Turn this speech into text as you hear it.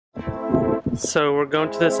So we're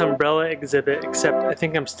going to this umbrella exhibit, except I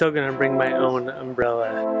think I'm still gonna bring my own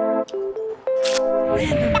umbrella.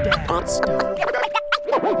 Random dad stuff.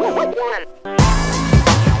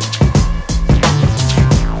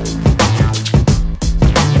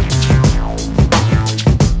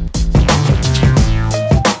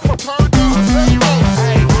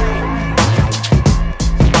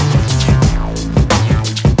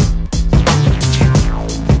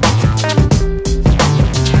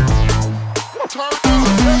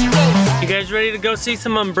 You guys ready to go see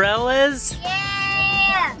some umbrellas?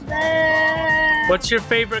 Yeah! What's your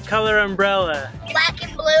favorite color umbrella? Black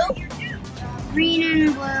and blue. Green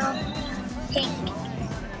and blue. Pink.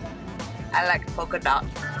 I like polka dot.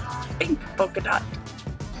 Pink polka dot.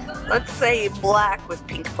 Let's say black with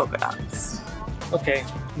pink polka dots. Okay,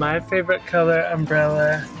 my favorite color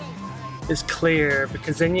umbrella is clear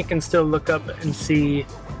because then you can still look up and see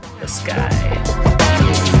the sky.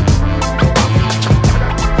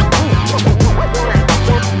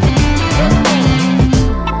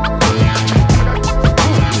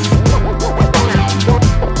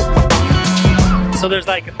 So there's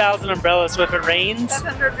like 1,000 umbrellas, so if it rains,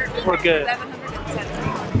 we're good.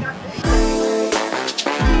 770.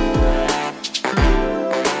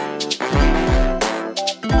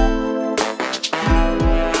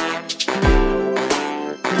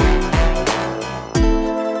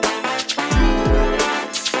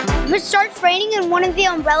 If it starts raining and one of the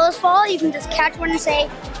umbrellas fall, you can just catch one and say,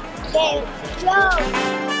 "Okay, go."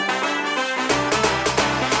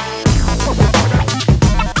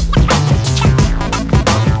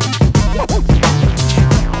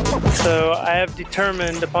 So I have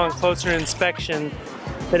determined upon closer inspection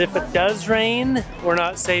that if it does rain, we're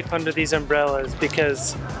not safe under these umbrellas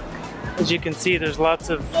because, as you can see, there's lots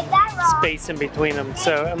of space in between them.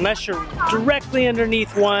 So unless you're directly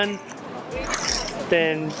underneath one,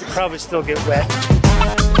 then you probably still get wet.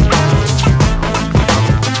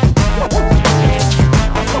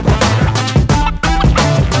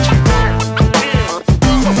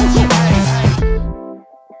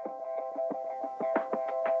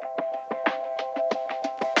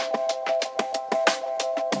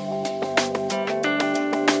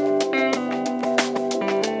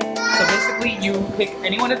 So basically, you pick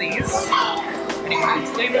any one of these, any one of these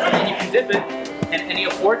flavors, and then you can dip it in any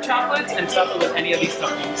of 4 chocolates and top it with any of these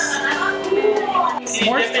toppings. Can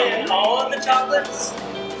you dip it in all of the chocolates?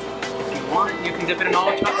 If you want, you can dip it in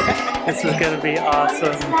all the chocolates. This is gonna be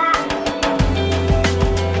awesome.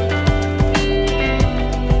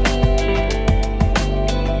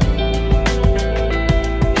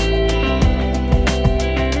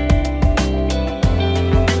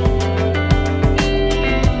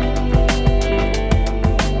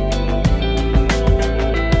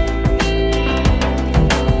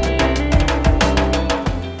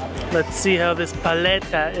 Let's see how this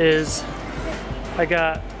paleta is. I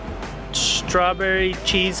got strawberry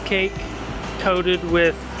cheesecake coated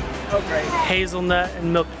with hazelnut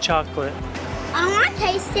and milk chocolate. I want to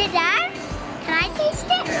taste it, Dad. Can I taste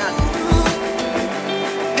it? Yeah.